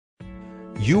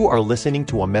You are listening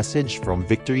to a message from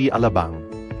Victory Alabang.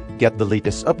 Get the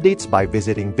latest updates by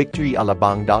visiting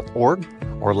victoryalabang.org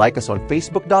or like us on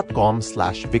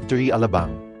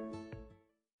facebook.com/victoryalabang.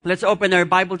 Let's open our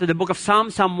Bible to the book of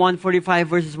Psalms, Psalm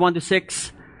 145 verses 1 to 6.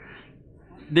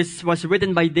 This was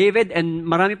written by David, and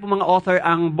marami po mga author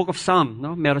ang book of Psalm.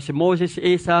 No? Meron si Moses,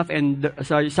 Asaph, and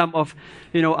some of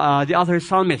the other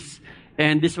psalmists.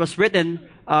 And this was written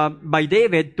by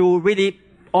David to really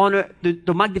honor,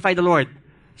 to magnify the Lord,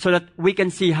 so that we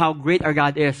can see how great our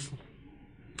God is.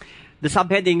 The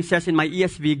subheading says in my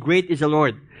ESV, "Great is the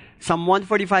Lord." Psalm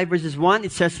 145 verses 1,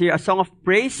 it says here, "A song of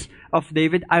praise of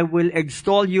David. I will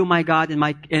extol you, my God and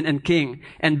my King,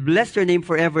 and bless your name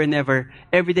forever and ever.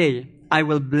 Every day I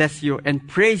will bless you and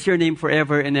praise your name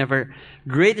forever and ever.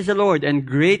 Great is the Lord and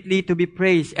greatly to be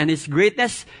praised, and his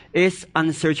greatness is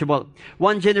unsearchable.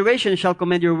 One generation shall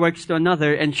commend your works to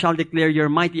another and shall declare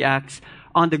your mighty acts.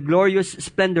 On the glorious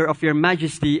splendor of your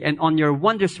majesty and on your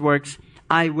wondrous works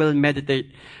I will meditate.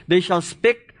 They shall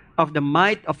speak of the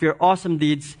might of your awesome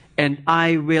deeds, and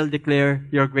I will declare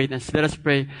your greatness." Let us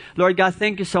pray. Lord God,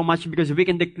 thank you so much because we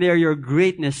can declare your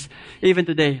greatness even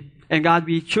today. And God,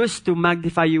 we choose to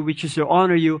magnify you, we choose to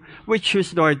honor you, we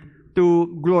choose, Lord,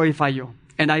 to glorify you.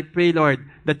 And I pray, Lord,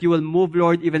 that you will move,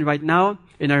 Lord, even right now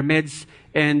in our midst,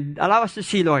 and allow us to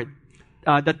see, Lord,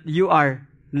 that you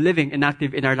are living and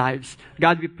active in our lives.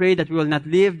 God, we pray that we will not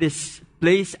leave this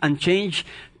place unchanged.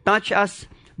 Touch us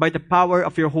by the power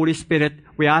of your Holy Spirit.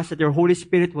 We ask that your Holy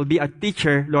Spirit will be our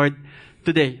teacher, Lord,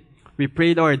 today. We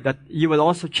pray, Lord, that you will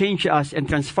also change us and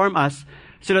transform us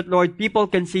so that, Lord, people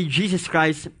can see Jesus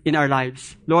Christ in our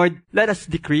lives. Lord, let us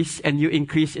decrease and you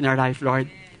increase in our life, Lord.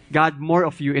 God, more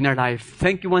of you in our life.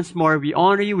 Thank you once more. We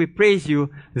honor you. We praise you.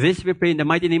 This we pray in the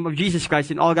mighty name of Jesus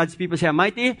Christ. And all God's people say,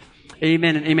 "Mighty."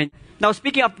 Amen and amen. Now,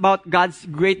 speaking about God's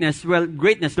greatness,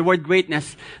 greatness, the word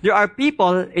greatness, there are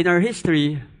people in our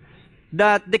history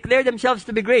that declare themselves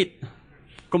to be great.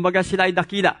 Kumbaga sila ay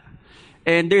dakila.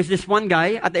 And there's this one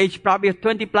guy at the age probably of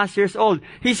 20 plus years old.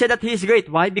 He said that he is great.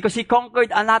 Why? Because he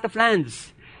conquered a lot of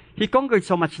lands. He conquered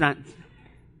so much land.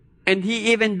 And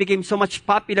he even became so much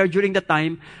popular during the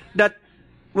time that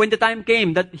when the time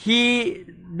came that he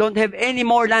don't have any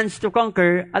more lands to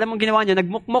conquer, alam mong ginawa niya,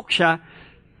 nagmukmok siya,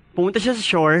 pumunta siya sa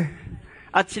shore,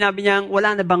 at sinabi niya,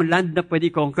 wala na bang land na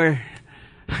pwede conquer?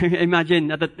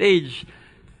 Imagine, at that age.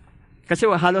 Kasi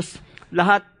halos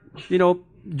lahat,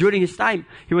 during his time,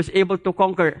 he was able to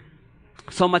conquer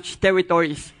so much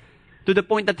territories to the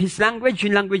point that his language,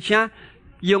 yung language niya,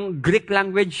 yung Greek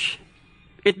language,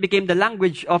 it became the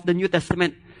language of the New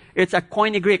Testament. It's a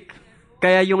Koine Greek.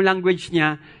 Kaya yung language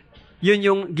niya, yun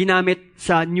yung ginamit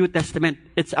sa New Testament.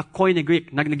 It's a Koine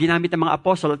Greek na ginamit ng mga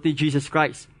apostle at ni Jesus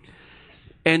Christ.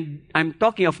 And I'm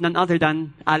talking of none other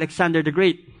than Alexander the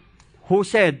Great, who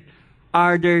said,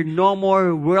 "Are there no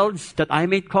more worlds that I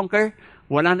may conquer?"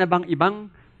 Wala na bang ibang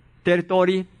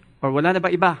territory or wala na ba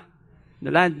iba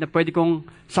na land na pwede kong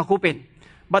sakupin?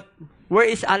 But where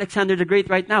is Alexander the Great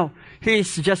right now? He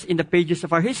is just in the pages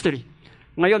of our history.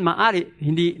 Ngayon, maari,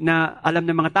 hindi na alam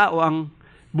ng mga tao ang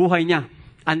buhay niya.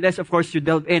 Unless, of course, you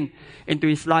delve into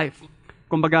his life.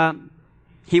 Kumbaga,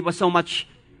 he was so much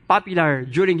popular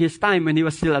during his time when he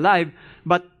was still alive,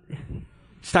 but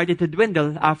started to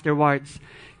dwindle afterwards.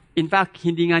 In fact,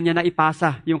 hindi nga niya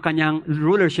naipasa yung kanyang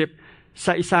rulership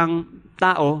sa isang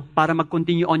tao para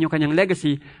mag-continue on yung kanyang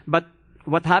legacy. But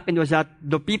what happened was that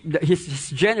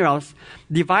his generals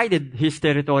divided his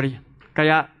territory.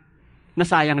 Kaya,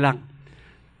 nasayang lang.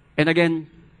 And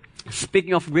again,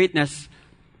 speaking of greatness,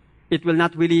 it will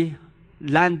not really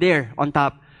land there on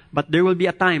top, but there will be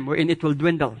a time wherein it will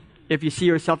dwindle. If you see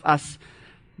yourself as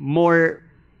more,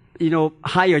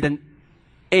 higher than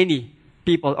any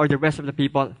people or the rest of the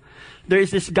people. There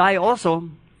is this guy also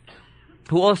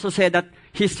who also said that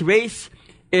his race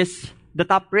is the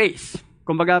top race.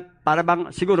 Kumbaga,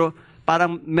 siguro,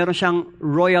 parang meron siyang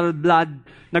royal blood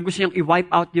na gusto niyang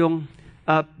i-wipe out yung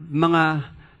mga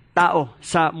tao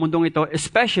sa mundong ito,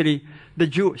 especially the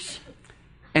Jews.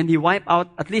 And he wiped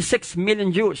out at least 6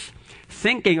 million Jews,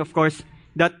 thinking, of course,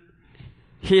 that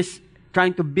he's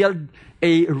trying to build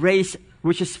a race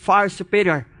which is far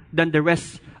superior than the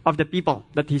rest of the people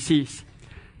that he sees.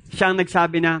 Siyang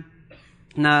nagsabi na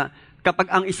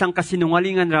kapag ang isang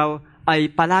kasinungalingan raw ay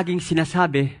palaging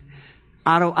sinasabi,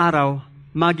 araw-araw,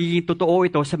 magiging totoo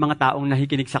ito sa mga taong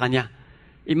nakikinig sa kanya.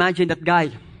 Imagine that guy.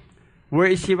 Where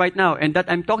is he right now? And that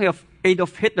I'm talking of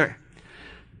Adolf Hitler.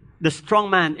 The strong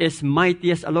man is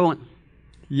mightiest alone.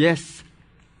 Yes,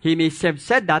 he may have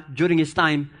said that during his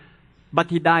time, but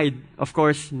he died, of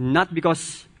course, not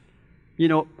because,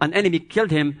 an enemy killed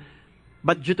him,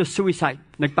 but due to suicide.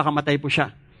 Nagpakamatay po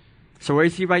siya. So where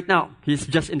is he right now? He's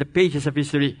just in the pages of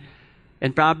history.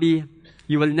 And probably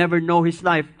you will never know his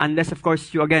life unless, of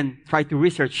course, you again try to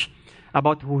research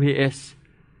about who he is.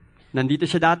 Nandito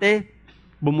siya dati,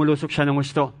 bumulusok siya ng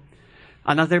gusto.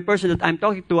 Another person that I'm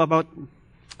talking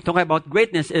about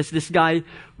greatness is this guy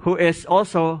who is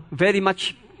also very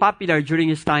much popular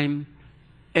during his time,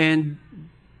 and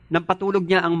nampatulog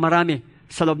niya ang marami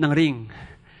sa loob ng ring.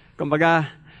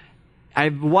 Kumbaga,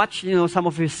 I've watched, some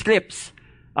of his clips,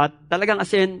 at talagang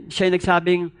as in, siya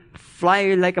nagsabing,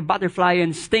 fly like a butterfly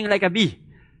and sting like a bee.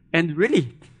 And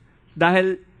really,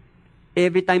 dahil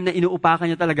every time na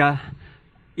inuupakan niya talaga,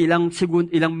 ilang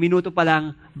minuto pa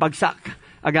lang, bagsak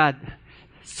agad.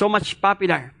 So much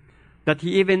popular that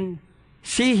he even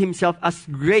see himself as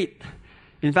great.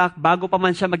 In fact, bago pa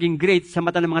man siya maging great sa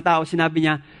mata ng mga tao, sinabi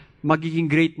niya,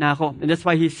 magiging great na ako. And that's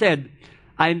why he said,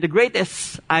 I am the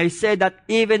greatest. I said that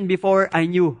even before I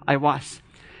knew I was.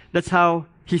 That's how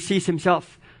he sees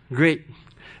himself great.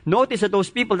 Notice that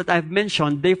those people that I've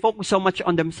mentioned, they focus so much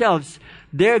on themselves,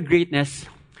 their greatness.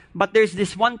 But there's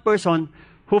this one person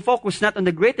who focused not on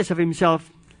the greatness of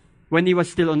himself when he was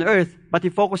still on earth, but he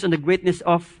focused on the greatness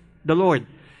of the Lord,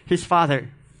 his Father.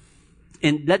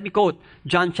 And let me quote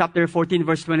John chapter 14,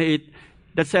 verse 28,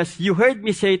 that says, You heard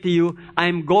me say to you, I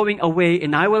am going away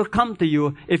and I will come to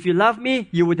you. If you love me,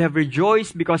 you would have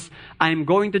rejoiced because I am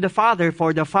going to the Father,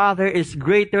 for the Father is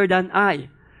greater than I.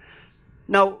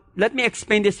 Now, let me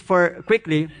explain this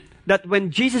quickly, that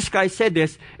when Jesus Christ said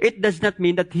this, it does not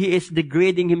mean that he is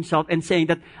degrading himself and saying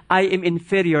that I am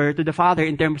inferior to the Father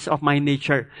in terms of my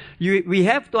nature. We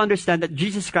have to understand that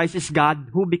Jesus Christ is God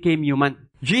who became human.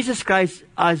 Jesus Christ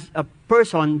as a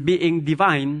person being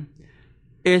divine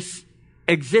is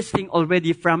existing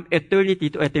already from eternity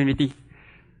to eternity.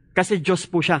 Kasi Diyos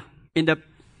po siya. In the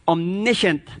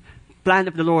omniscient plan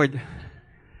of the Lord,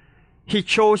 He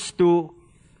chose to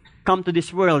come to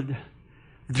this world,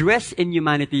 dressed in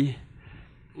humanity,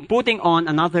 putting on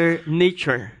another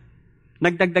nature.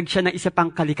 Nagdagdag siya ng isa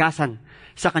pang kalikasan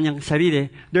sa kanyang sarili.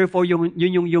 Therefore, yun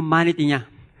yung humanity niya.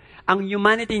 Ang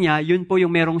humanity niya, yun po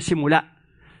yung merong simula.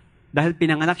 Dahil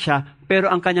pinanganak siya, pero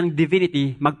ang kanyang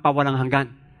divinity, magpawalang hanggan.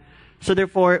 So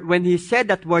therefore, when he said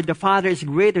that word, the Father is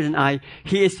greater than I,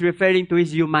 he is referring to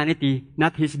his humanity,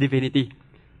 not his divinity.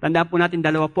 Tandaan po natin,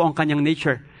 dalawa po ang kanyang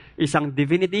nature. Isang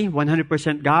divinity,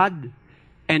 100% God,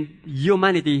 and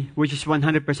humanity, which is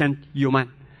 100%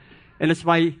 human. And that's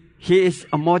why he is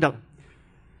a model.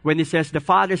 When he says, the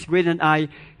Father is greater than I,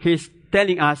 he is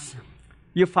telling us,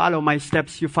 you follow my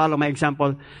steps, you follow my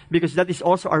example, because that is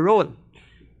also our role,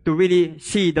 to really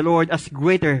see the Lord as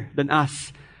greater than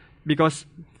us, because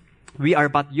we are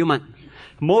but human.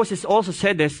 Moses also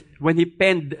said this when he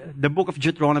penned the book of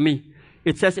Deuteronomy.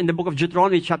 It says in the book of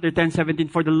Deuteronomy, chapter 10:17,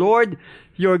 For the Lord,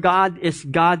 your God, is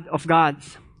God of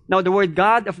gods. Now, the word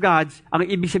God of gods, ang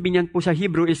ibig sabihin niyan po sa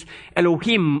Hebrew is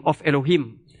Elohim of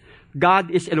Elohim.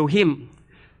 God is Elohim.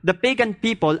 The pagan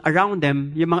people around them,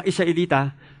 yung mga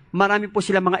Israelita, marami po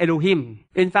sila mga Elohim.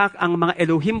 In fact, ang mga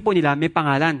Elohim po nila may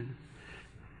pangalan.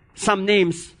 Some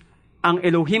names, ang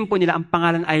Elohim po nila, ang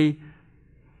pangalan ay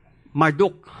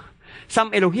Marduk. Some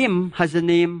Elohim has the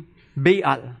name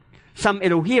Baal. Some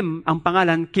Elohim, ang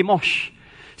pangalan Chemosh.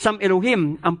 Some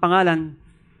Elohim, ang pangalan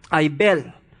ay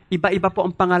Bel. Iba-iba po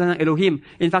ang pangalan ng Elohim.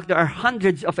 In fact, there are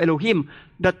hundreds of Elohim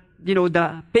that, the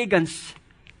pagans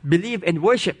believe and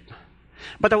worship.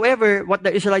 But however, what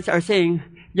the Israelites are saying,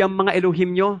 yung mga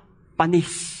Elohim nyo,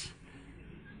 panis.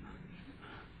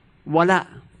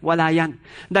 Wala yan.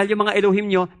 Dahil yung mga Elohim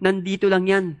nyo, nandito lang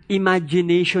yan.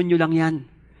 Imagination nyo lang yan.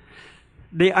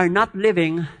 They are not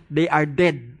living, they are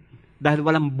dead. Dahil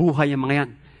walang buhay yung mga yan.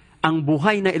 Ang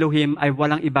buhay na Elohim ay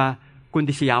walang iba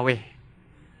kundi si Yahweh.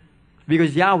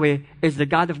 Because Yahweh is the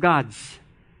God of gods.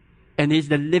 And He is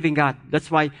the living God. That's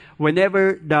why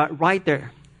whenever the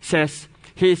writer says,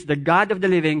 He is the God of the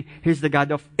living, He is the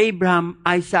God of Abraham,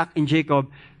 Isaac, and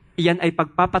Jacob, iyan ay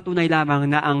pagpapatunay lamang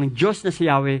na ang Diyos na si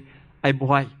Yahweh ay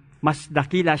buhay. Mas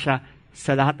dakila siya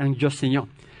sa lahat ng Diyos ninyo.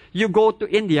 You go to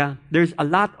India, there's a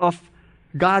lot of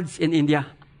gods in India.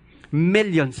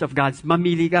 Millions of gods.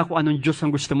 Mamili ka kung anong Diyos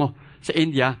ang gusto mo. Sa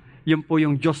India, yun po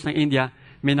yung Diyos ng India.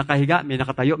 May nakahiga, may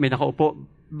nakatayo, may nakaupo.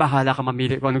 Bahala ka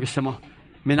mamili kung anong gusto mo.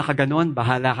 May nakaganon,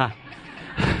 bahala ka.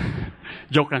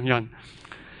 Joke lang yun.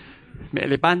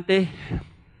 May elepante.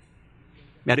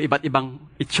 May iba't ibang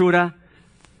itsura.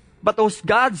 But those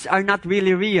gods are not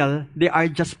really real. They are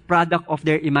just product of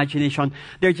their imagination.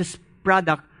 They're just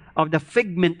product of the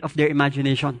figment of their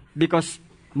imagination. Because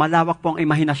malawak po ang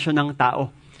imahinasyon ng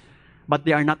tao. But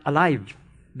they are not alive.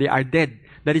 They are dead.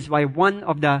 That is why one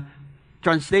of the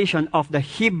translation of the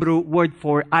Hebrew word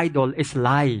for idol is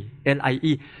lie,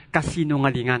 L-I-E,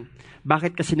 kasinungalingan.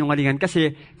 Bakit kasinungalingan?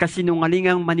 Kasi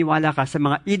kasinungalingang maniwala ka sa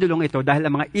mga idolong ito dahil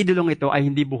ang mga idolong ito ay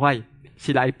hindi buhay.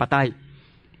 Sila ay patay.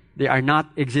 They are not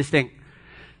existing.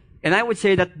 And I would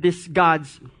say that these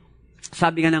gods,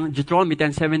 sabi nga ng Deuteronomy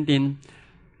 10:17,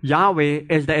 Yahweh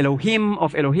is the Elohim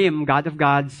of Elohim, God of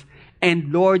gods, and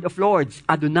Lord of lords,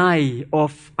 Adonai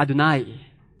of Adonai,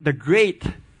 the great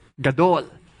Gadol,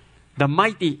 the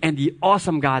mighty and the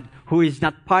awesome God who is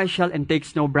not partial and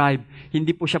takes no bribe.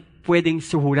 Hindi po siya pwedeng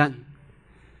suhulan.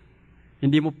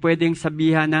 Hindi mo pwedeng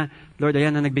sabihan na, Lord,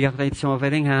 ayan na nagbigay ko tayo sa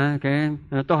offering, ha? Okay?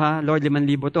 Ano to, ha? Lord,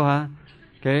 5,000 to, ha?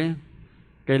 Okay?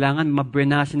 Kailangan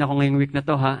mabuenasin ako ngayong week na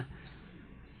to, ha?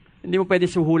 Hindi mo pwede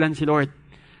suhulan si Lord.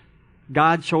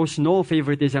 God shows no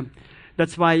favoritism.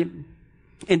 That's why,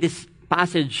 in this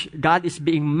passage, God is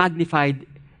being magnified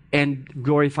and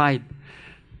glorified.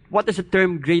 What does the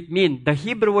term great mean? The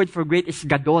Hebrew word for great is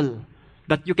gadol,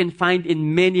 that you can find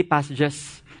in many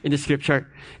passages in the scripture.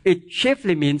 It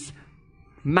chiefly means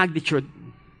magnitude.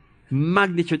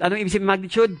 Magnitude. Anong ibig sabihin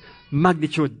magnitude?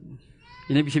 Magnitude.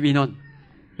 Yun ang ibig sabihin nun.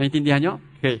 Naintindihan nyo?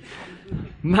 Okay.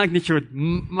 Magnitude.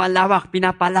 Malawak.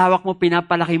 Pinapalawak mo,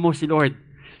 pinapalaki mo si Lord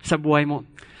sa buhay mo.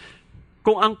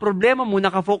 Kung ang problema mo,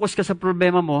 nakafocus ka sa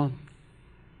problema mo,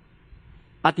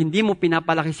 at hindi mo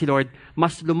pinapalaki si Lord,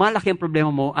 mas lumalaki ang problema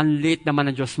mo, ang liit naman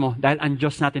ang Diyos mo. Dahil ang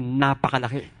Diyos natin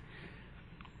napakalaki.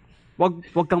 Wag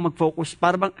kang mag-focus.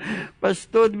 Para bang,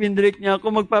 Pastor, windrake niya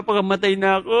ako, magpapakamatay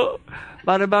na ako.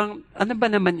 Para bang, ano ba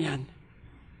naman yan?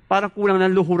 Para kulang na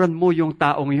luhuran mo yung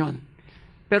taong yon.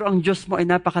 Pero ang Diyos mo ay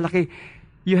napakalaki.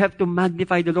 You have to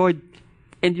magnify the Lord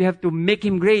and you have to make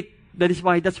Him great. That is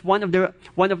why that's one of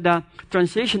the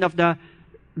translation of the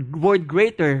word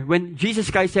greater. When Jesus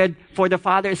Christ said, for the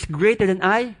Father is greater than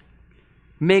I,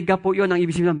 mega po yun ang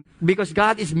ibig sabihin. Because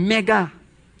God is mega.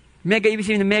 Mega, ibig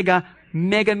sabihin ng mega.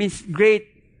 Mega means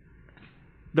great.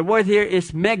 The word here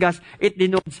is megas. It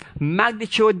denotes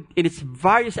magnitude in its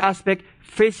various aspects,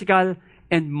 physical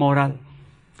and moral.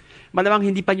 Malamang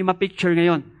hindi pa nyo ma-picture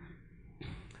ngayon.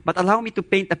 But allow me to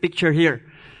paint a picture here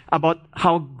about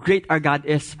how great our God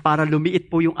is para lumiit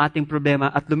po yung ating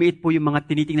problema at lumiit po yung mga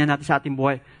tinitingnan natin sa ating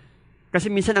buhay. Kasi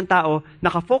minsan ang tao,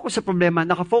 nakafocus sa problema,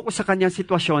 nakafocus sa kanyang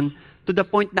sitwasyon to the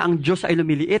point na ang Diyos ay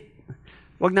lumiliit.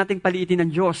 Huwag nating paliitin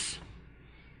ang Diyos.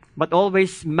 But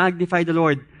always magnify the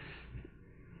Lord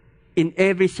in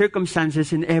every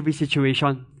circumstances, in every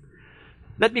situation.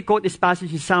 Let me quote this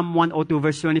passage in Psalm 102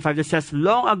 verse 25 that says,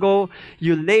 long ago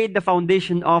you laid the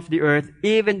foundation of the earth,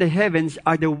 even the heavens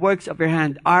are the works of your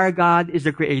hand. Our God is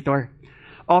the creator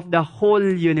of the whole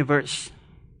universe.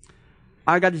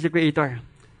 Our God is the creator.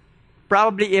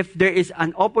 Probably if there is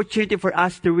an opportunity for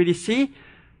us to really see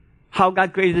how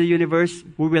God created the universe,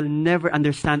 we will never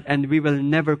understand and we will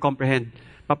never comprehend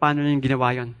paano na yung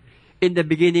ginawa yun. In the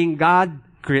beginning, God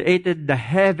created the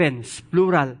heavens,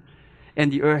 plural, and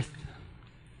the earth.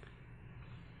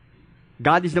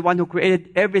 God is the one who created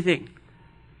everything.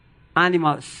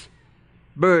 Animals,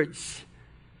 birds,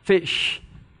 fish,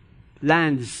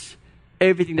 lands,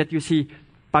 everything that you see,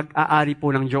 pag-aari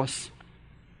po ng Diyos.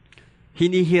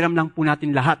 Hinihiram lang po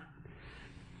natin lahat.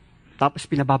 Tapos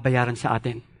pinababayaran sa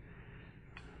atin.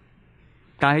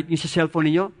 Kahit yung sa cellphone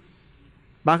niyo,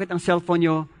 bakit ang cellphone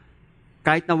niyo,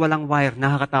 kahit na walang wire,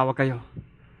 nakakatawag kayo?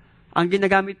 Ang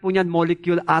ginagamit po niyan,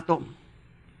 molecule, atom.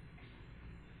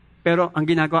 Pero ang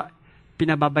ginagawa,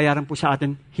 pinababayaran po sa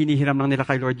atin, hinihiram lang nila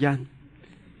kay Lord yan.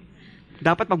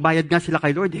 Dapat magbayad nga sila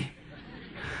kay Lord eh.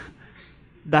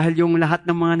 Dahil yung lahat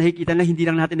ng mga nakikita na hindi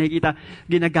lang natin nakikita,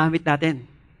 ginagamit natin.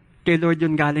 Kay Lord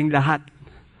yun galing lahat.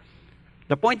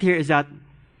 The point here is that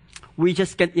we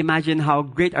just can't imagine how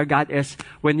great our God is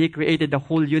when He created the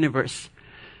whole universe.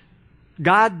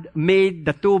 God made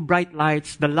the two bright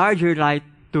lights, the larger light,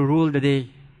 to rule the day.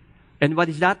 And what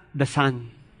is that? The sun.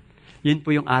 Yun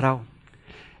po yung araw.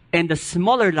 And the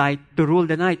smaller light to rule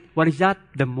the night. What is that?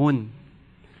 The moon.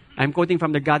 I'm quoting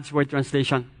from the God's Word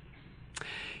translation.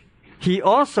 He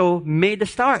also made the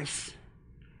stars.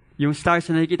 Yung stars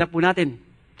na nakikita po natin.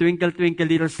 Twinkle, twinkle,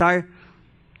 little star.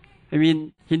 I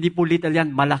mean, hindi po little yan,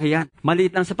 malaki yan.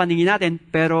 Maliit lang sa paningin natin,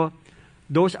 pero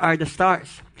those are the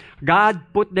stars. God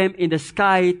put them in the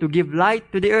sky to give light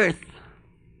to the earth,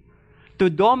 to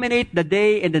dominate the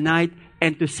day and the night,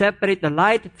 and to separate the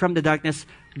light from the darkness.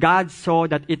 God saw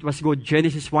that it was good.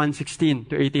 Genesis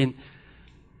 1:16-18.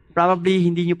 Probably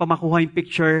hindi nyo pa makuha yung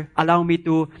picture. Allow me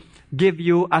to give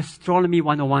you Astronomy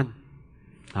 101.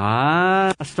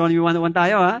 Astronomy 101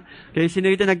 tayo, ha? Okay, sino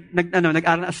dito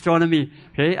nag-aral ng astronomy?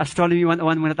 Okay, Astronomy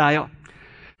 101 muna tayo.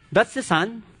 That's the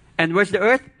sun. And where's the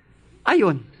earth?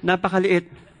 Ayun,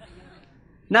 napakaliit.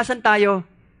 Nasaan tayo?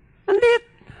 Ang liit.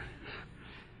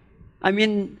 I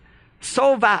mean,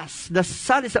 so vast. The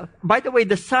sun is, by the way,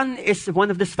 the sun is one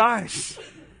of the stars.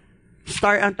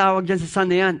 Star ang tawag dyan sa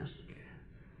sun na yan.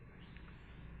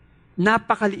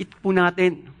 Napakaliit po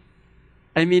natin.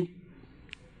 I mean,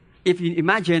 if you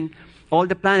imagine, all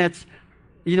the planets,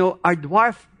 are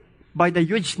dwarfed by the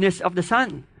hugeness of the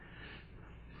sun.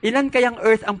 Ilan kayang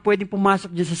Earth ang pwedeng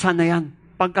pumasok dyan sa sun na yan?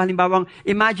 Pagkalimbawang,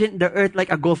 imagine the Earth like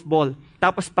a golf ball.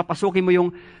 Tapos papasukin mo yung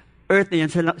Earth na yan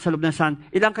sa loob ng sun.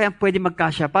 Ilan kayang pwedeng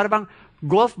magkasya? Para bang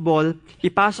golf ball,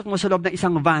 ipasok mo sa loob ng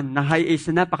isang van na high ace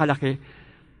na napakalaki.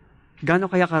 Gano'n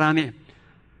kaya karami?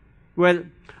 Well,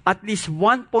 at least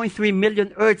 1.3 million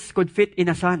Earths could fit in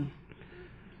a sun.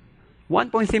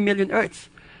 1.3 million Earths.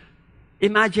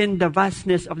 Imagine the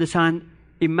vastness of the sun.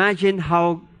 Imagine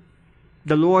how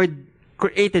the Lord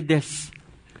created this.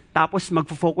 Tapos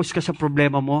magfo-focus ka sa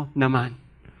problema mo naman.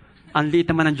 Ang liit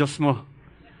naman ng Diyos mo.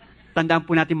 Tandaan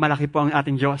po natin, malaki po ang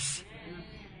ating Diyos.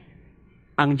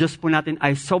 Ang Diyos po natin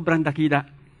ay sobrang dakila.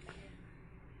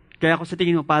 Kaya kung sa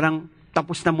tingin mo, parang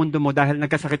tapos na mundo mo dahil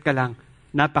nagkasakit ka lang,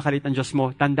 napakalit ang Diyos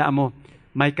mo. Tandaan mo,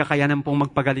 may kakayanan pong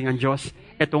magpagaling ang Diyos.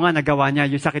 Ito nga, nagawa niya,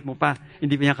 yung sakit mo pa,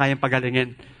 hindi pa niya kayang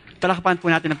pagalingin. Talakpan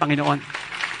po natin ang Panginoon.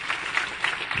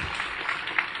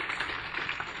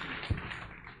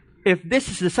 If this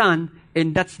is the sun,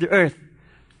 and that's the earth,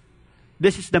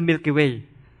 this is the Milky Way.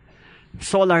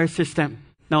 Solar system.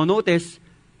 Now notice,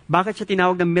 bakit siya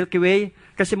tinawag ng Milky Way?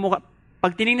 Kasi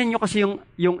pag tinignan nyo kasi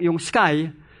yung sky,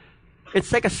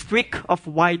 it's like a streak of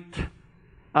white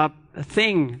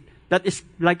thing that is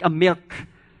like a milk.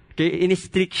 Okay?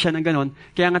 In-streak siya ng ganon.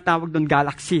 Kaya nga tawag doon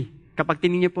galaxy. Kapag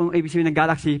tinignan nyo po ang ibig sabihin ng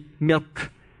galaxy, milk.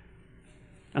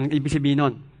 Ang ibig sabihin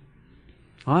nun.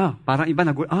 Parang iba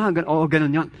na,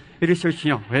 ganon yun. I-research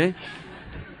nyo, okay?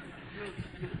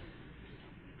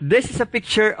 This is a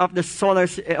picture of the solar,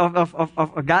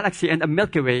 of a galaxy and a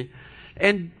Milky Way.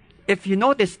 And if you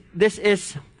notice, this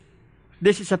is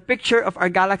a picture of our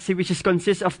galaxy which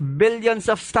consists of billions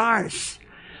of stars.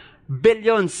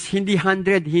 Billions, hindi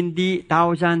 100, hindi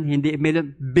 1,000, hindi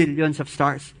million, billions of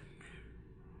stars.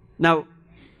 Now,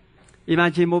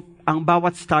 imagine mo, ang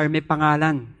bawat star may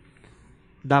pangalan.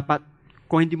 Dapat,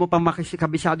 kung hindi mo pa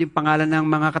makikabisado yung pangalan ng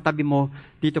mga katabi mo,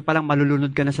 dito palang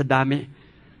malulunod ka na sa dami.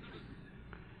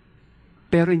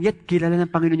 Pero yet, kilala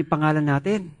ng Panginoon yung pangalan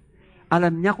natin.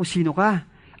 Alam niya kung sino ka.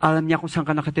 Alam niya kung saan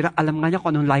ka nakatira. Alam nga niya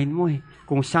kung anong line mo eh.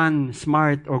 Kung sun,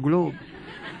 smart, or globe.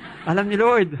 Alam ni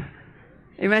Lord.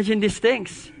 Imagine these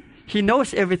things. He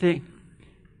knows everything.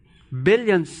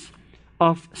 Billions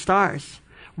of stars.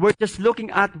 We're just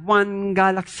looking at one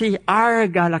galaxy, our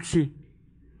galaxy.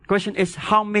 Question is,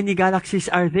 how many galaxies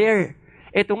are there?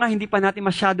 Ito nga, hindi pa natin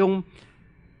masyadong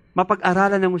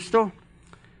mapag-aralan ng gusto.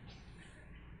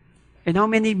 And how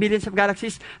many billions of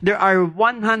galaxies? There are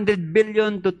 100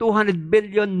 billion to 200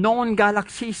 billion known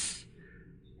galaxies.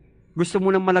 Gusto mo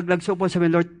nang malaglag sa upo,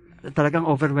 sabihin, Lord, talagang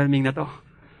overwhelming na to.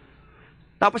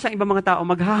 Tapos ang ibang mga tao,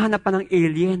 maghahanap pa ng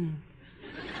alien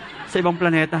sa ibang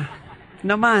planeta.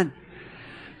 Naman,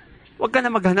 huwag ka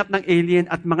na maghanap ng alien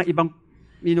at mga ibang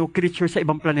creature sa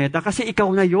ibang planeta kasi ikaw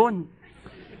na yon.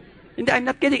 Hindi, I'm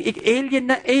not kidding.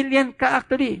 Alien ka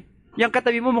actually. Yang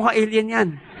katabi mo, mukha alien yan.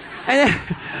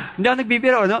 Hindi ako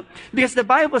nagbibiro, no? Because the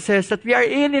Bible says that we are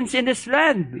aliens in this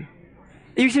land.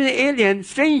 Ibig sabihin alien,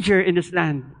 stranger in this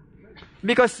land.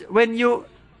 Because when you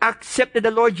accepted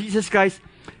the Lord Jesus Christ,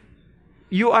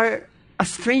 you are a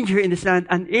stranger in this land,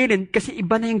 an alien, kasi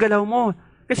iba na yung galaw mo.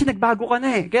 Kasi nagbago ka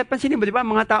na eh. Kaya pansinin mo, di ba,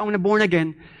 mga taong na born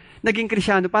again, naging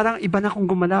Krisyano, parang iba na kung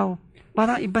gumalaw.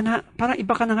 Parang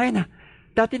iba ka na ngayon.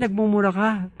 Dati nagmumura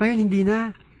ka, ngayon hindi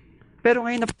na. Pero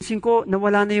ngayon napansin ko,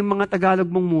 nawala na yung mga Tagalog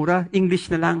mong mura, English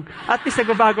na lang. At least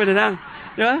nagbabago na lang.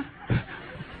 Di ba?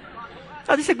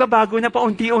 At least nagbabago na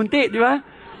paunti-unti, di ba?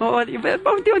 Oo,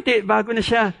 paunti-unti, bago na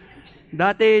siya.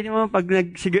 Dati, di ba, pag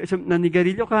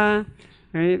nanigarilyo ka,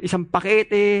 isang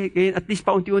pakete, at least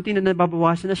paunti-unti na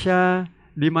nababawasan na siya,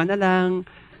 5 na lang,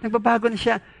 nagbabago na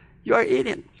siya. You are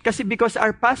alien. Kasi because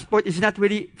our passport is not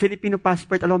really Filipino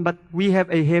passport alone, but we have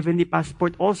a heavenly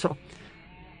passport also.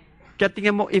 Kaya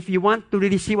tingnan mo, if you want to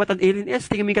really see what an alien is,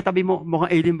 tingnan mo yung katabi mo,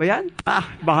 mukhang alien ba yan?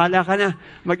 Bahala ka na,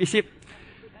 mag-isip.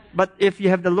 But if you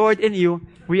have the Lord in you,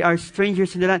 we are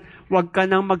strangers in the land. Huwag ka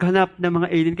nang maghanap ng mga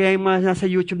alien. Kaya yung mga nasa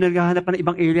YouTube na naghahanap pa ng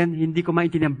ibang alien, hindi ko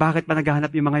maintindihan bakit pa naghahanap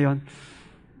yung mga yon.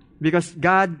 Because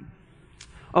God,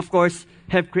 of course,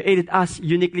 have created us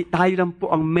uniquely. Tayo lang po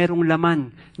ang merong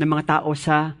laman ng mga tao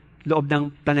sa loob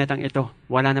ng planetang ito.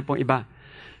 Wala na pong iba.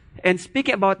 And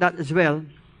speaking about that as well,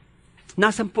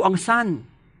 nasan po ang sun?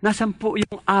 Nasan po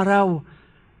yung araw?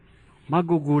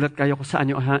 Magugulat kayo kung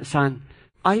saan yung sun.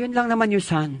 Ayun lang naman yung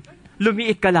sun.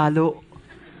 Lumiit ka lalo.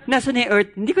 Nasa na yung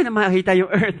earth? Hindi ko na makita yung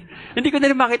earth. Hindi ko na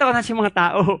rin makita kung nasa yung mga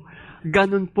tao.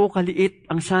 Ganun po kaliit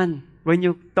ang sun when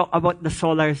you talk about the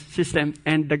solar system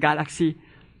and the galaxy.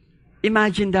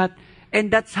 Imagine that. And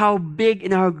that's how big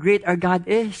and how great our God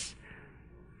is.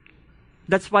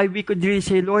 That's why we could really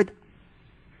say, Lord,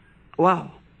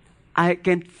 wow, I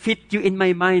can fit you in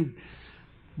my mind.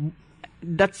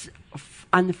 That's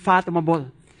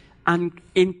unfathomable,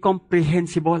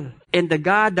 incomprehensible. And the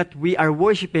God that we are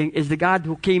worshiping is the God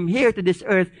who came here to this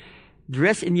earth,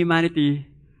 dressed in humanity,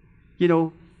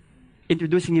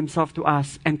 introducing Himself to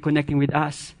us and connecting with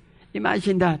us.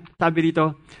 Imagine that. Sabi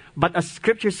dito, but as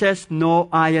Scripture says, no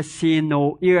eye has seen,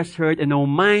 no ear has heard, and no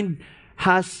mind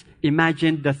has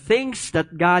imagined the things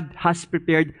that God has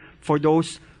prepared for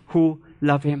those who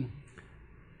love Him.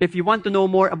 If you want to know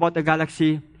more about the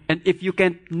galaxy, and if you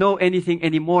can't know anything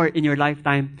anymore in your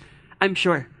lifetime, I'm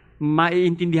sure,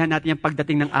 maiintindihan natin yung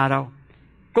pagdating ng araw.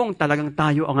 Kung talagang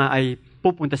tayo nga ay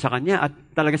pupunta sa Kanya at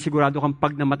talagang sigurado kang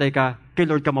pag namatay ka, kay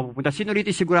Lord ka mapupunta. Sino rito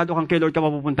sigurado kang kay Lord ka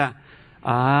mapupunta?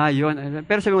 Yun.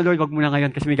 Pero sabi mo, Lord, wag muna ngayon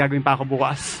kasi may gagawin pa ako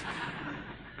bukas.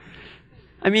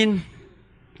 I mean,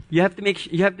 you have to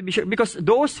be sure. Because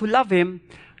those who love Him,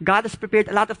 God has prepared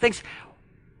a lot of things.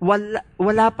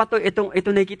 Wala pa to. Ito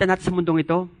nakikita natin sa mundong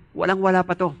ito. Wala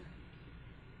pa to.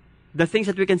 The things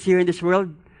that we can see here in this world,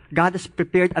 God has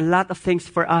prepared a lot of things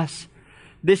for us.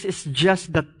 This is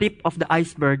just the tip of the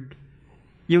iceberg,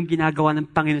 yung ginagawa ng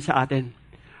Panginoon sa atin.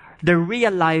 The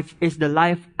real life is the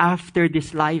life after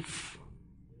this life.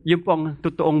 Yun po ang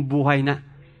totoong buhay na.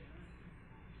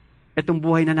 Itong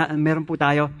buhay na meron po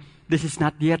tayo, this is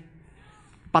not yet.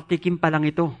 Patikim pa lang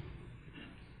ito.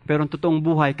 Pero ang totoong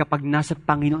buhay, kapag nasa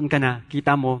Panginoon ka na,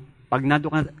 kita mo, pag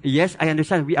nandun ka, yes, I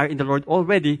understand, we are in the Lord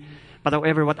already, but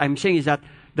however, what I'm saying is that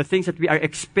the things that we are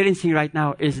experiencing right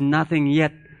now is nothing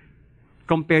yet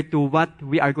compared to what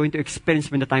we are going to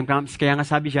experience when the time comes. Kaya nga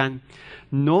sabi diyan,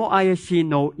 no eye has seen,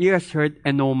 no ear has heard,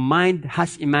 and no mind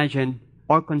has imagined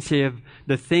or conceived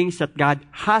the things that God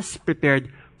has prepared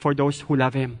for those who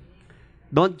love Him.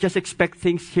 Don't just expect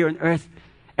things here on earth.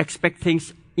 Expect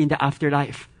things in the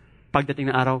afterlife.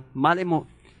 Pagdating ng araw, malay mo,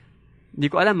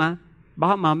 hindi ko alam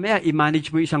baka mamaya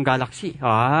i-manage mo isang galaxy.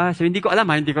 So hindi ko alam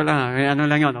hindi ko alam. Ano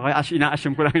lang yun. Okay,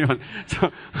 ina-assume ko lang yun. So,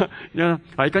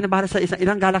 ikaw na bahala sa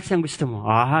ilang galaxy ang gusto mo.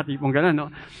 Tipong ganun, no?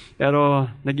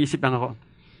 Pero, nag-iisip lang ako.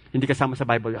 Hindi kasama sa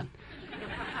Bible yun.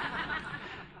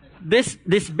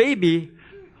 This baby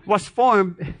was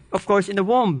formed, of course, in the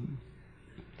womb.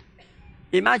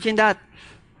 Imagine that.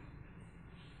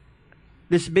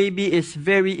 This baby is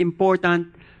very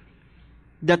important.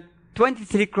 That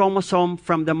 23 chromosomes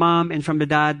from the mom and from the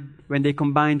dad, when they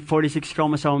combine 46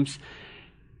 chromosomes,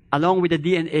 along with the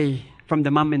DNA from the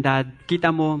mom and dad,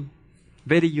 kita mo,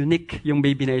 very unique yung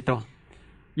baby na ito.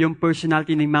 Yung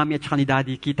personality ni mommy at ni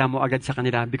daddy, kita mo agad sa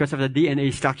kanila because of the DNA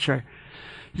structure.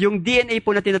 Yung DNA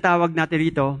po na tinatawag natin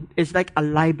rito is like a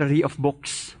library of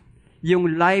books.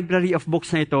 Yung library of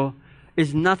books na ito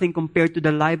is nothing compared to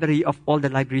the library of all the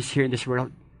libraries here in this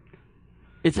world.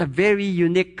 It's a very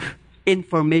unique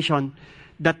information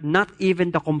that not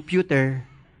even the computer,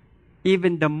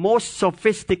 even the most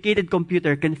sophisticated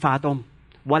computer can fathom.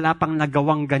 Wala pang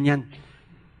nagawang ganyan.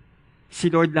 Si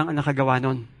Lord lang ang nakagawa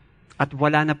nun. At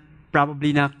wala na probably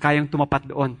na kayang tumapat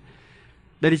doon.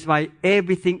 That is why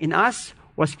everything in us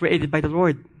was created by the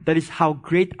Lord. That is how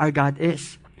great our God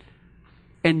is.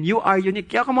 And you are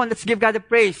unique. Yeah, come on, let's give God the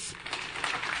praise.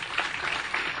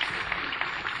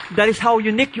 That is how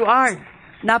unique you are.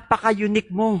 Napaka-unique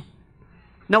mo.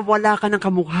 Na wala ka ng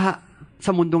kamukha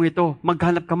sa mundong ito.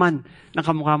 Maghanap ka man ng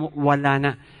kamukha mo, wala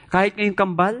na. Kahit ngayong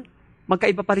kambal,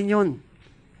 magkaiba pa rin yun.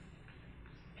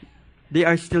 They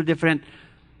are still different.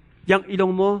 Yang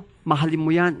ilong mo, mahalin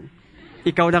mo yan.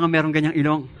 Ikaw lang ang merong ganyang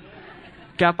ilong.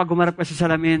 Kaya pag umarap ka sa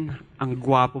salamin, ang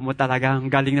gwapo mo talaga.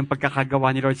 Ang galing ng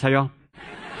pagkakagawa ni Lord sa'yo.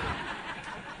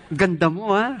 Ganda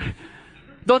mo,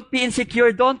 Don't be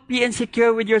insecure. Don't be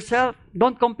insecure with yourself.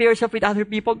 Don't compare yourself with other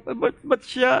people. But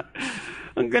siya,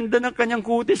 ang ganda ng kanyang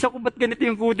kutis. Ako, ba't ganito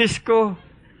yung kutis ko?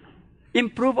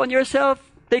 Improve on yourself.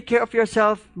 Take care of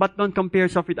yourself, but don't compare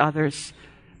yourself with others.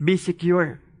 Be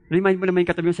secure. Remind mo naman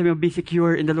yung katabi mo, sabi mo, be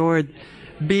secure in the Lord.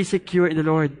 Be secure in the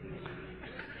Lord.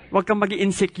 Huwag kang maging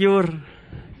insecure.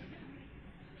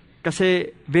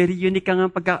 Kasi very unique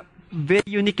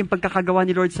yung pagkakagawa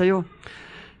ni Lord sa'yo.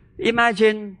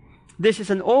 Imagine, this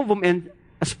is an ovum and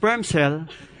a sperm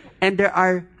cell, and there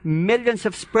are millions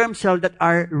of sperm cells that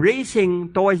are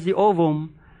racing towards the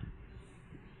ovum,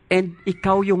 and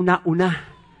ikaw yung nauna.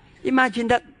 Imagine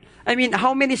that. I mean,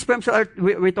 how many sperm cells are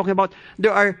we talking about?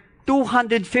 There are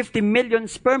 250 million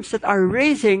sperms that are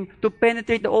racing to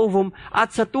penetrate the ovum,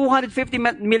 at sa 250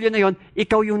 million na yon,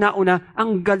 ikaw yung nauna,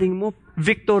 ang galing mo,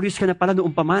 victorious ka na pala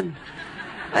noong paman.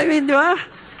 I mean, di ba?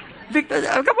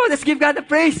 Come on, let's give God the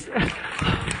praise.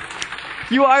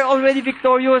 You are already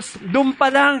victorious. Doon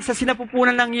pa lang, sa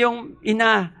sinapupunan ng iyong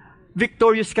ina,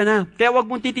 victorious ka na. Kaya wag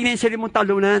mong titingnan yung sarili mong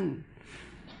talunan.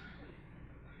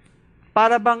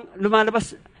 Para bang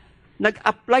lumalabas,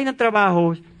 nag-apply ng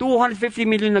trabaho, 250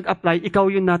 million nag-apply,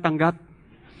 ikaw yung natanggap.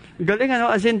 Galing,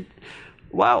 ano? As in,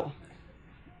 wow.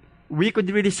 We could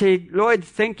really say, Lord,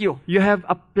 thank you. You have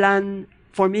a plan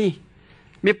for me.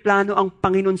 May plano ang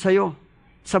Panginoon sa'yo,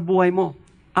 sa buhay mo.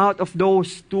 Out of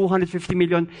those 250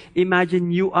 million,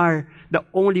 imagine you are the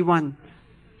only one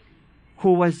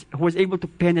who was able to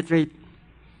penetrate.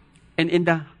 And in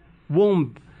the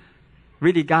womb,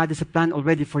 really, God has a plan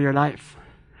already for your life.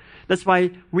 That's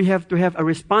why we have to have a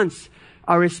response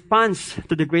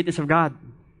to the greatness of God.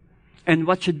 And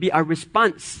what should be our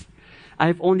response? I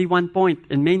have only one point,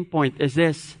 and main point is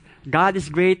this. God is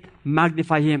great,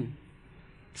 magnify Him.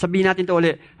 Sabihin natin ito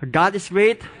ulit. God is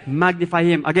great, magnify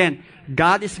Him. Again,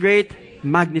 God is great,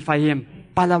 magnify Him.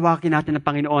 Palawakin natin ang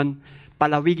Panginoon.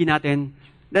 Palawigin natin.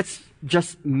 Let's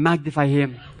just magnify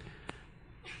Him.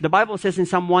 The Bible says in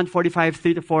Psalm 145,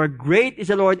 3-4, Great is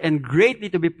the Lord and greatly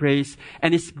to be praised,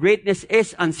 and His greatness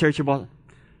is unsearchable.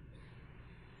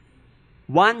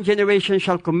 One generation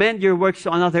shall commend your works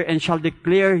to another and shall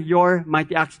declare your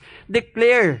mighty acts.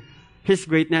 Declare His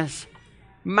greatness.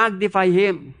 Magnify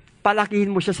Him. Palakihin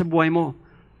mo siya sa buhay mo.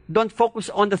 Don't focus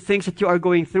on the things that you are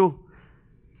going through.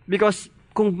 Because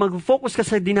kung mag-focus ka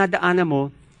sa dinadaanan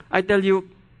mo, I tell you,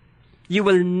 you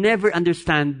will never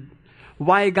understand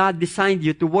why God designed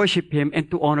you to worship Him and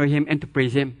to honor Him and to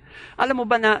praise Him. Alam mo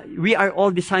ba na we are all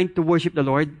designed to worship the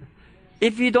Lord?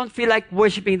 If you don't feel like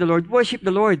worshiping the Lord, worship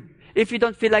the Lord. If you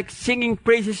don't feel like singing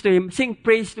praises to Him, sing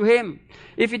praise to Him.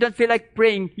 If you don't feel like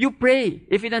praying, you pray.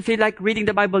 If you don't feel like reading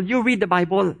the Bible, you read the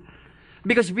Bible.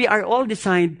 Because we are all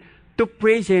designed to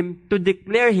praise Him, to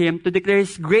declare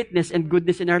His greatness and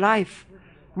goodness in our life.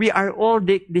 We are all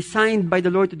designed by the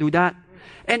Lord to do that.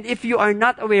 And if you are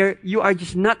not aware, you are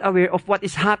just not aware of what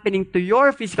is happening to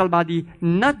your physical body,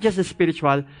 not just the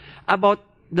spiritual, about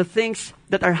the things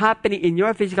that are happening in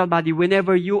your physical body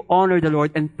whenever you honor the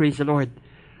Lord and praise the Lord.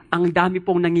 Ang dami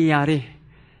pong nangyayari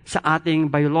sa ating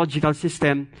biological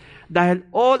system dahil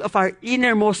all of our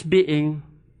innermost being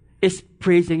is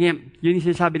praising Him. Yun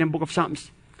yung sinasabi ng Book of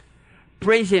Psalms.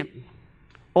 Praise Him.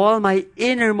 All my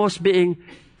innermost being,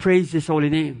 praise His holy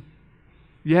name.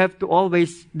 You have to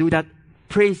always do that.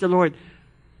 Praise the Lord.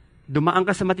 Dumaan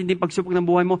ka sa matinding pagsubok ng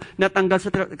buhay mo, natanggal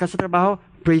ka sa trabaho,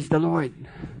 praise the Lord.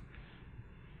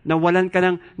 Nawalan ka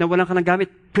ng gamit,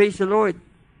 praise the Lord.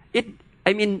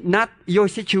 Not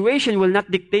your situation will not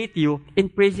dictate you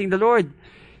in praising the Lord.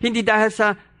 Hindi dahil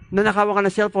sa nanakawan ka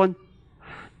ng cellphone,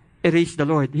 erase the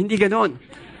Lord. Hindi ganon.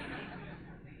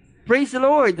 Praise the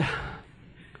Lord.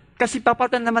 Kasi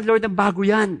papatan naman, Lord, ng bago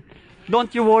yan.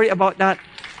 Don't you worry about that.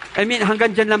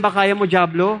 Hanggang dyan lang ba kaya mo,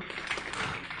 Diablo?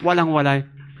 Walang-walay.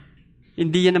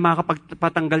 Hindi yan na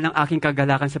makakapagpatanggal ng aking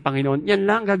kagalakan sa Panginoon. Yan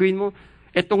lang, gagawin mo.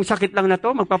 Etong sakit lang na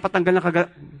to, magpapatanggal ng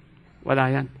kagalakan. Wala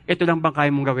yan. Ito lang bang kaya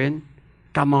mong gawin?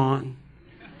 Come on.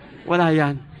 Wala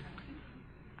yan.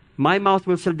 My mouth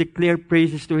will still declare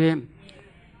praises to Him.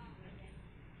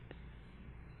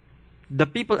 The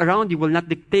people around you will not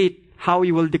dictate how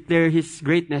you will declare His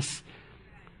greatness.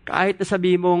 Kahit na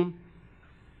sabihin mong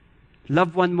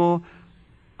loved one mo,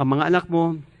 ang mga anak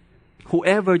mo,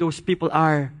 whoever those people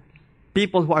are,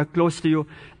 people who are close to you,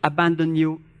 abandon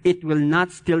you, it will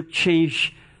not still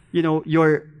change,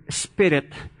 your spirit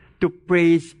to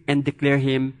praise and declare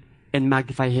Him and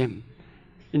magnify Him.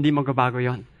 Hindi magbabago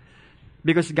yon.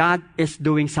 Because God is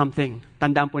doing something.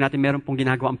 Tandaan po natin, meron pong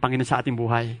ginagawa ang Panginoon sa ating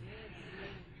buhay.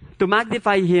 To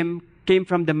magnify Him came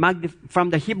from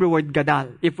the Hebrew word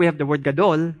gadal. If we have the word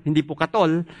gadol, hindi po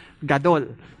katol,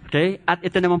 gadol. Okay? At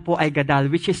ito naman po ay gadal,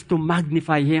 which is to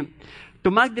magnify Him. To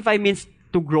magnify means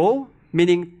to grow,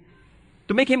 meaning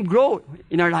to make Him grow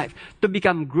in our life. To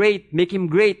become great, make Him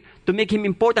great. To make Him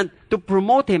important, to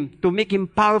promote Him, to make Him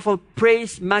powerful,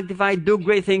 praise, magnify, do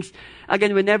great things.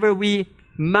 Again, whenever we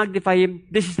magnify Him,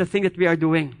 this is the thing that we are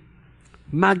doing.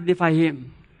 Magnify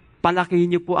Him. Palakihin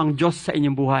niyo po ang Diyos sa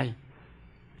inyong buhay.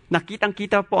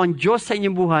 Nakitang-kita po ang Diyos sa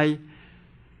inyong buhay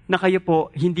na kayo po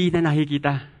hindi na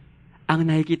nakikita. Ang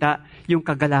nakikita, yung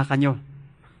kagalakan nyo.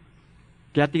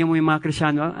 Kaya tingnan mo yung mga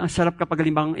Kristyano, ang sarap kapag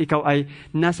halimbang ikaw ay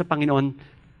nasa Panginoon,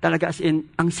 talaga as in,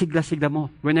 ang sigla-sigla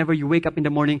mo. Whenever you wake up in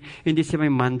the morning, hindi siya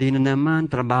may Monday na naman,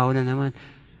 trabaho na naman.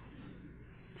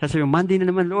 Sasabihin, Monday na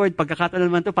naman, Lord, pagkakataon na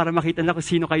naman to para makita na kung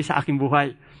sino kayo sa aking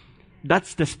buhay.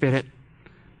 That's the Spirit.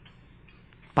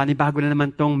 Panibago na naman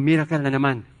tong miracle na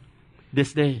naman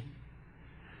this day.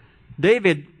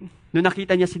 David, nung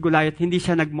nakita niya si Goliath, hindi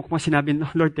siya nagmukmang sinabi,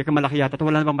 Lord, teka, malaki yata.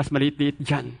 Wala namang mas maliit-liit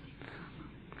dyan.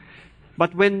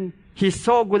 But when he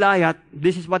saw Goliath,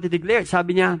 this is what he declared.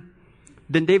 Sabi niya,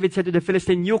 then David said to the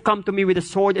Philistine, you come to me with a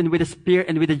sword and with a spear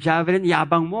and with a javelin,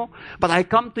 yabang mo. But I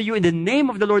come to you in the name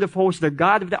of the Lord of hosts, the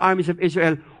God of the armies of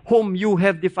Israel, whom you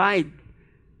have defied.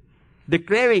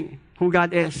 Declaring who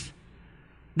God is.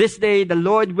 This day the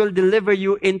Lord will deliver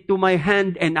you into my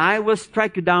hand, and I will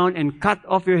strike you down and cut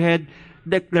off your head.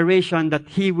 Declaration that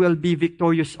he will be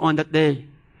victorious on that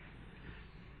day.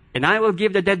 And I will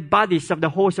give the dead bodies of the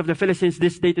host of the Philistines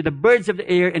this day to the birds of the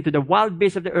air and to the wild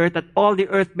beasts of the earth, that all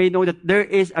the earth may know that there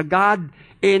is a God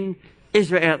in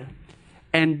Israel.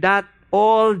 And that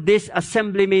all this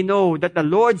assembly may know that the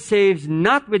Lord saves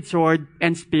not with sword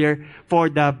and spear,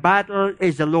 for the battle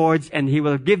is the Lord's, and He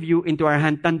will give you into our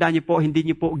hand. Tandaan niyo po, hindi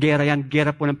niyo po gera yan.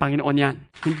 Gera po ng Panginoon yan.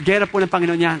 Gera po ng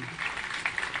Panginoon yan.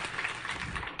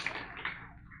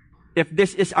 If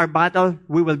this is our battle,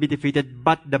 we will be defeated,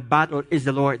 but the battle is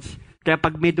the Lord's. Kaya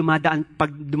pag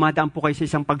dumadaan po kayo sa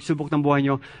isang pagsubok ng buhay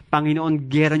nyo,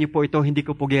 Panginoon, gera niyo po ito, hindi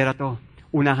ko po gera to.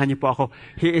 Unahan niyo po ako.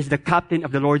 He is the captain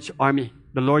of the Lord's army,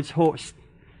 the Lord's host.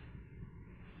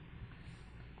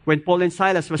 When Paul and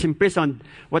Silas was imprisoned,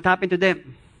 what happened to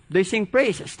them? They sing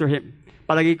praises to him.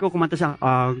 Palagi ko kumanta siya,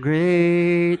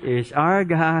 great is our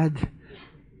God.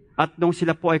 At nung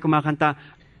sila po ay kumakanta,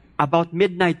 about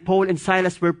midnight, Paul and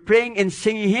Silas were praying and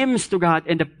singing hymns to God,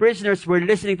 and the prisoners were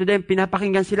listening to them.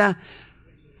 Pinapakinggan sila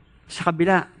sa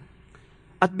kabila.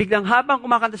 At biglang habang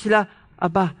kumakanta sila,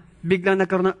 biglang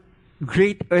nagkaroon ng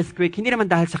great earthquake. Hindi naman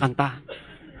dahil sa kanta,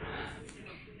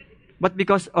 but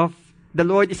because of the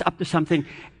Lord is up to something.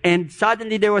 And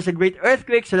suddenly there was a great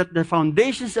earthquake, so that the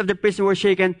foundations of the prison were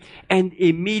shaken, and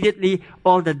immediately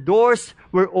all the doors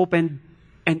were opened,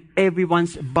 and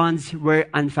everyone's bonds were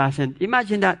unfastened.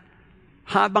 Imagine that.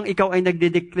 Habang ikaw ay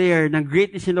nagde-declare ng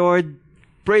greatness ni Lord,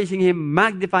 praising Him,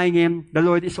 magnifying Him, the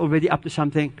Lord is already up to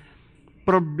something.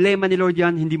 Problema ni Lord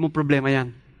yan, hindi mo problema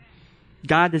yan.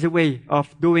 God has a way of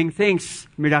doing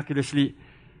things miraculously.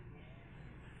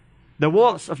 The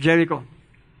walls of Jericho,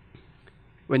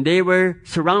 when they were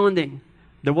surrounding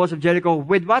the walls of Jericho,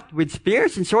 with what? With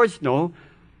spears and swords? No,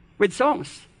 with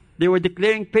songs. They were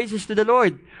declaring praises to the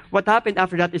Lord. What happened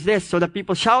after that is this. So the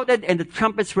people shouted, and the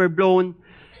trumpets were blown.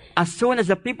 As soon as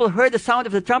the people heard the sound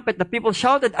of the trumpet, the people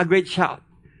shouted a great shout.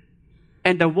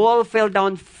 And the wall fell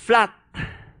down flat,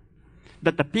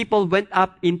 that the people went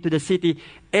up into the city,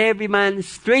 every man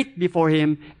straight before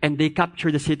him, and they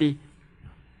captured the city.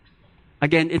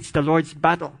 Again, it's the Lord's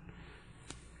battle.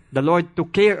 The Lord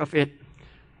took care of it.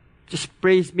 Just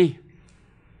praise me.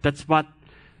 That's what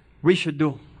we should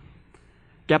do.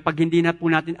 Kaya pag hindi na po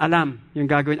natin alam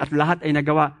yung gagawin at lahat ay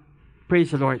nagawa,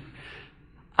 praise the Lord.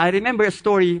 I remember a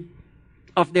story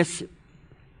of this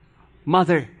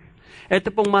mother.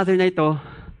 Ito pong mother na ito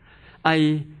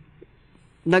ay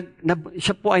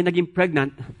siya po ay naging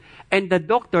pregnant, and the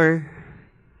doctor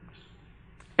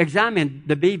examined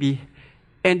the baby,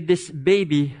 and this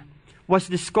baby was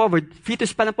discovered,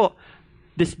 fetus pa lang po,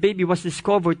 this baby was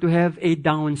discovered to have a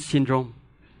Down syndrome,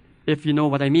 if you know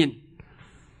what I mean.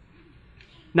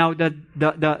 Now,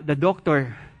 the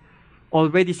doctor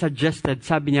already suggested,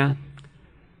 sabi niya,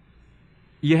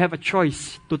 you have a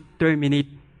choice to terminate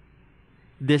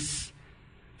this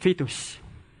fetus.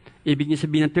 Ibig niya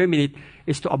sabihin ng terminate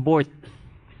is to abort.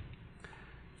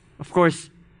 Of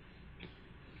course,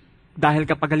 dahil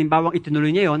kapag halimbawang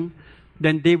itinuloy niya yon,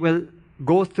 then they will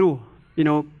go through,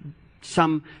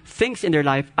 some things in their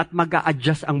life at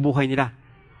mag-a-adjust ang buhay nila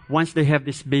once they have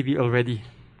this baby already.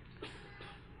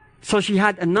 So she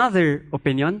had another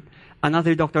opinion,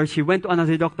 another doctor. She went to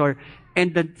another doctor,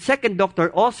 and the second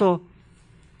doctor also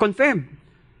confirmed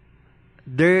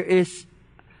there is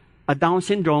a Down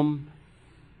syndrome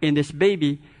in this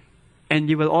baby, and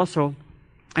you will also,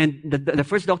 and the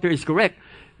first doctor is correct.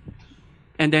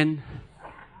 And then,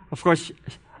 of course,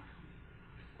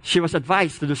 she was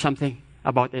advised to do something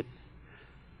about it.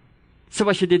 So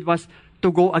what she did was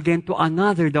to go again to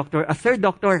another doctor, a third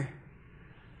doctor.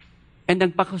 And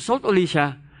nagpa-consult uli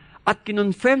siya at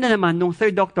kinonfirm na naman nung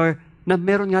third doctor na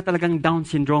meron nga talagang Down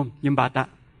syndrome yung bata.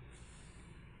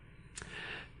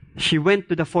 She went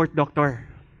to the fourth doctor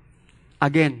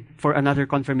again for another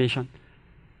confirmation.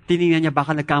 Tinignan niya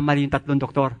baka nagkamali yung tatlong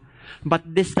doktor. But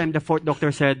this time the fourth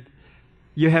doctor said,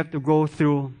 you have to go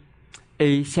through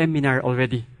a seminar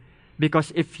already.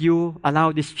 Because if you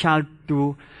allow this child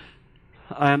to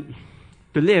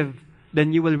live,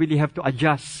 then you will really have to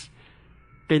adjust.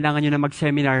 Kailangan nyo na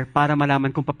mag-seminar para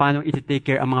malaman kung paano iti-take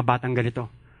care ang mga batang ganito.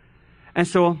 And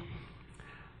so,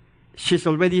 she's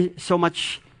already so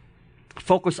much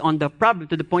focused on the problem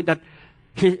to the point that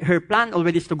her plan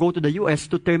already is to go to the US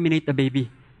to terminate the baby.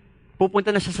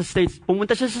 Pumunta siya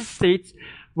sa States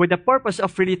with the purpose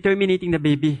of really terminating the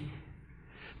baby.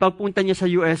 Pagpunta niya sa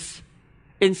US,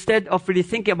 instead of really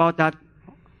thinking about that,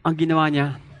 ang ginawa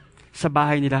niya sa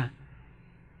bahay nila,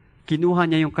 kinuha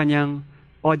niya yung kanyang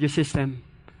audio system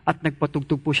at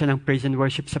nagpatugtog po siya ng praise and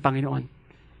worship sa Panginoon.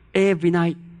 Every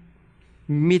night,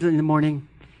 middle in the morning,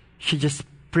 she just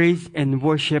praised and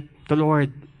worshiped the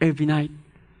Lord every night.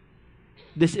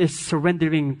 This is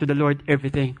surrendering to the Lord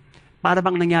everything. Para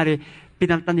bang nangyari,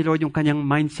 pinalitan ni Lord yung kanyang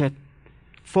mindset.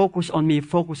 Focus on me,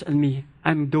 focus on me.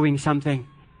 I'm doing something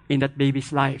in that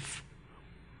baby's life.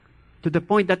 To the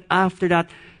point that after that,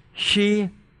 she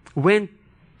went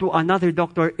to another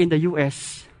doctor in the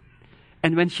US.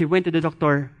 And when she went to the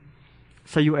doctor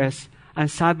sa US, ang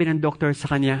sabi ng doctor sa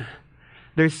kanya,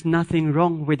 there's nothing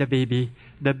wrong with the baby.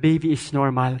 The baby is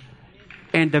normal.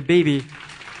 And the baby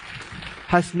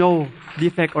has no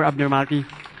defect or abnormality.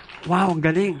 Wow, ang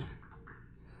galing.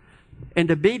 And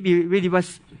the baby really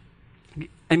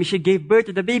she gave birth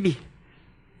to the baby.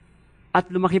 At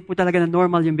lumaki po talaga na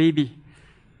normal yung baby.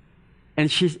 And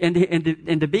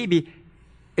the baby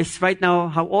is right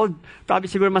now, how old? Probably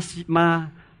siguro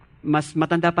mas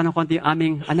matanda pa ng konti yung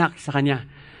aming anak sa kanya.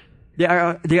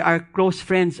 They are close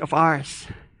friends of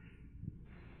ours.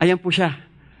 Ayan po siya.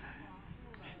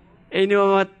 And you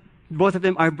know what? Both of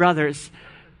them are brothers.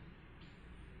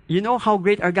 You know how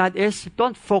great our God is?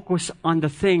 Don't focus on the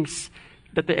things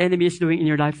that the enemy is doing in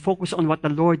your life. Focus on what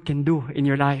the Lord can do in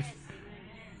your life.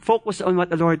 Focus on what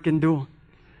the Lord can do.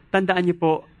 Tandaan niyo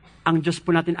po, ang Diyos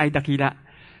po natin ay dakila.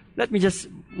 Let me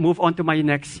just move on to my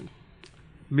next.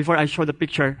 Before I show the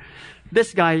picture.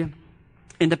 This guy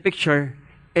in the picture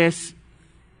is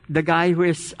the guy who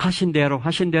is hasyendero.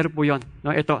 Hasyendero po yun.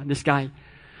 No, ito, this guy.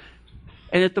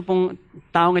 And ito pong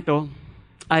taong ito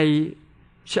ay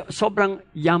sobrang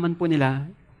yaman po nila.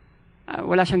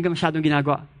 Wala siyang masyadong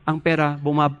ginagawa. Ang pera,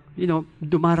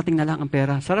 dumarating na lang ang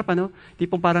pera. Sarap ano?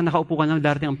 Tipong parang nakaupo ka na,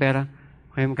 darating ang pera.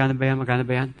 Okay, magkano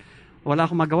ba yan? Wala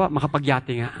akong magawa,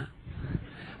 makapagyate nga.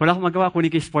 Wala akong magawa,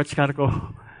 kunin ko yung sports car ko.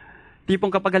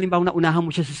 Tipong kapag halimbawa na unahan mo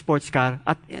siya sa sports car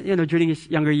at during his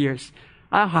younger years,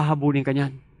 hahabulin ka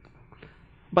niyan.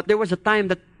 But there was a time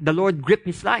that the Lord gripped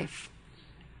his life.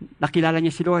 Nakilala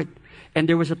niya si Lord. And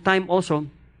there was a time also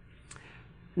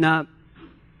na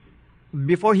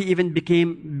before he even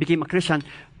became a Christian,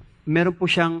 meron po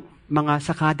siyang mga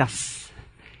sakadas.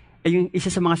 Yung isa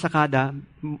sa mga sakada,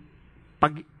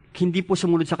 pag hindi po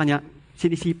sumunod sa kanya,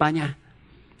 sinisipa niya.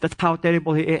 That's how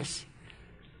terrible he is.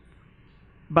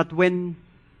 But when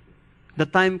the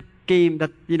time came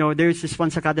that, there's this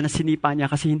one sakada na sinipa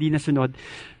niya kasi hindi nasunod,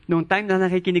 noong time na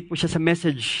nakikinig po siya sa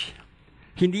message,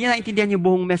 hindi niya naintindihan yung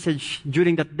buong message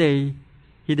during that day.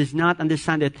 He does not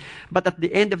understand it. But at the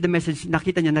end of the message,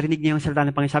 nakita niya, narinig niya yung salita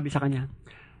ng Panginoon. Sabi sa kanya,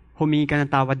 humingi ka ng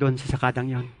tawad doon sa sakadang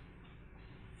yon.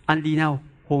 Ang linaw,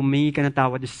 humingi ka ng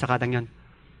tawad doon sa sakadang yon.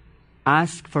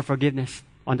 Ask for forgiveness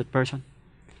on that person.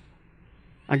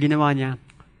 Ang ginawa niya,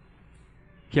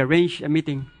 he arranged a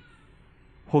meeting.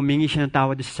 Humingi siya ng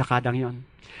tawad sa sakadang yon.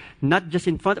 Not just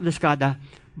in front of the sakada,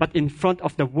 but in front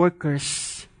of the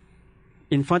workers.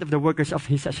 In front of the workers of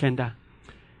his hacienda.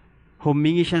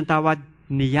 Humingi siya ng tawad,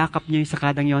 niyakap niya yung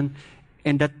sakadang yon,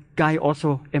 and that guy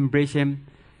also embraced him.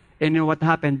 And you know what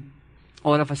happened?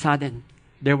 All of a sudden,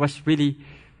 there was really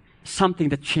something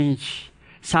that changed.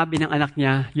 Sabi ng anak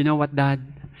niya, you know what, Dad?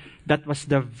 That was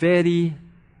the very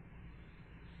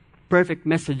perfect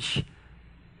message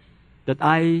that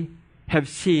I have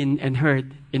seen and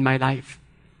heard in my life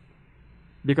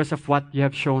because of what you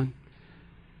have shown.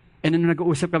 And nung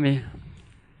nag-uusap kami,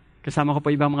 kasama ko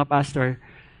po ibang mga pastor,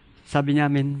 sabi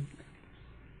namin,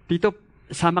 Tito,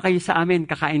 sama kayo sa amin,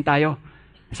 kakain tayo.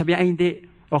 Sabi niya, hindi,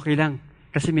 okay lang.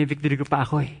 Kasi may victory ko pa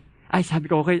ako eh. Ay, sabi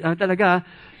ko, okay, talaga.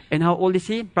 And how old is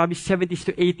he? Probably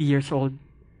 70 to 80 years old.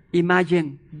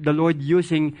 Imagine the Lord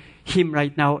using him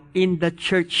right now in the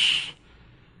church,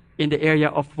 in the area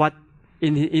of what,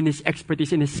 in his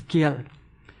expertise, in his skill.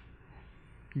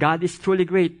 God is truly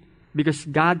great because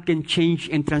God can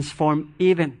change and transform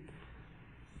even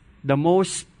the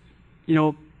most,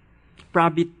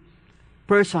 probably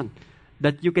person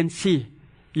that you can see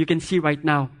right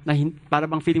now, na para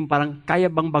bang feeling parang kaya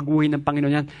bang baguhin ng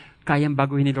Panginoon yan? Kayang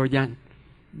baguhin ni Lord yan.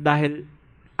 Dahil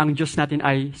ang Diyos natin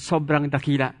ay sobrang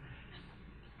dakila.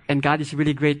 And God is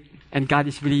really great. And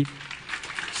God is really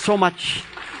so much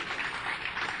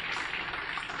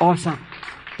awesome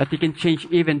that He can change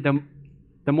even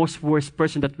the most worst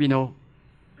person that we know.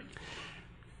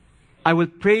 I will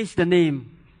praise the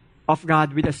name of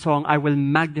God with a song. I will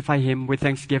magnify Him with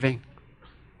thanksgiving.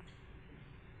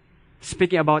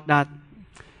 Speaking about that,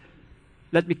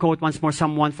 let me quote once more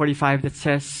Psalm 145 that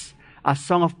says, a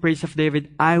song of praise of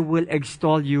David, I will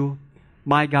extol you,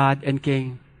 my God and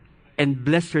King, and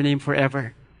bless your name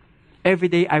forever. Every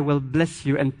day I will bless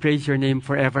you and praise your name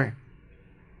forever.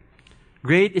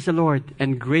 Great is the Lord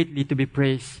and greatly to be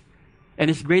praised, and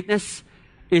His greatness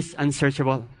is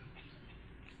unsearchable.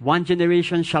 One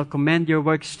generation shall commend your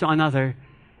works to another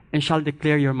and shall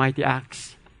declare your mighty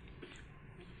acts.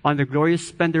 On the glorious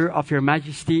splendor of your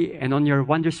majesty and on your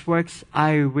wondrous works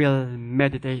I will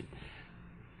meditate.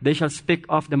 They shall speak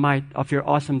of the might of your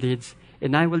awesome deeds,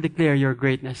 and I will declare your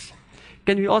greatness.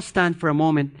 Can we all stand for a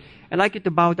moment? I'd like you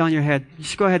to bow down your head.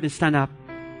 Just go ahead and stand up.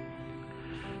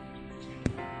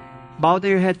 Bow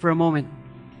down your head for a moment.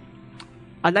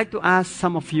 I'd like to ask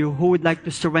some of you who would like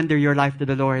to surrender your life to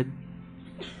the Lord.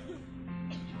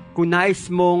 Kung nais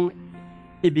mong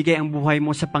ibigay ang buhay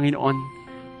mo sa Panginoon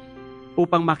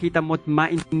upang makita mo at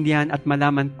maintindihan at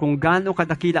malaman kung gaano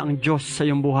kadakila ang Diyos sa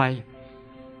iyong buhay,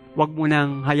 huwag mo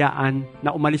nang hayaan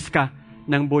na umalis ka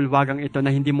ng bulwagang ito na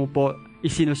hindi mo po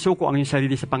isinusuko ang iyong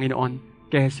sarili sa Panginoon,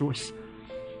 kay Jesus.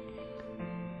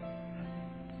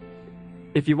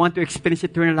 If you want to experience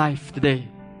eternal life today,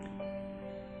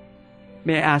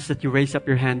 may I ask that you raise up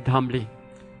your hand humbly.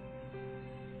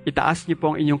 Itaas niyo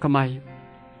po ang inyong kamay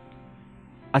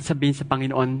at sabihin sa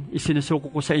Panginoon,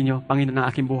 isinusuko ko sa inyo, Panginoon, ng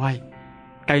aking buhay.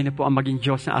 Kayo na po ang maging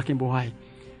Diyos ng aking buhay.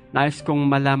 Nais kong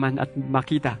malaman at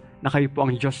makita na kayo po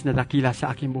ang Diyos na dakila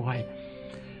sa aking buhay.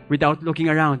 Without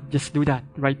looking around, just do that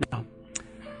right now.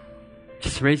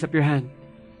 Just raise up your hand.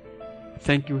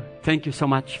 Thank you. Thank you so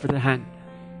much for the hand.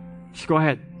 Just go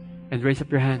ahead and raise up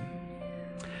your hand.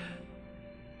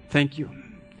 Thank you.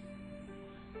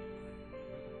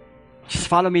 Just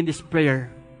follow me in this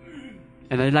prayer.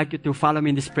 And I'd like you to follow me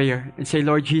in this prayer and say,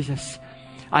 Lord Jesus,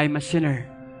 I am a sinner.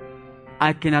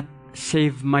 I cannot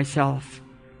save myself.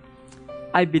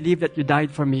 I believe that you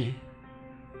died for me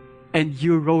and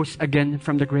you rose again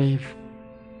from the grave.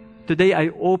 Today I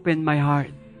open my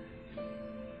heart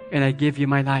and I give you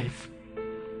my life.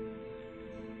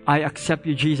 I accept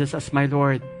you, Jesus, as my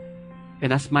Lord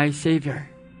and as my Savior.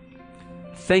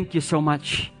 Thank you so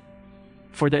much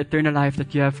for the eternal life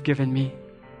that you have given me.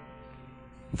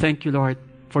 Thank you, Lord,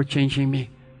 for changing me.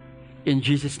 In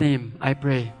Jesus' name, I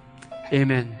pray.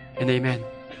 Amen and amen.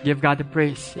 Give God the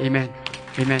praise. Amen.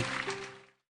 Amen.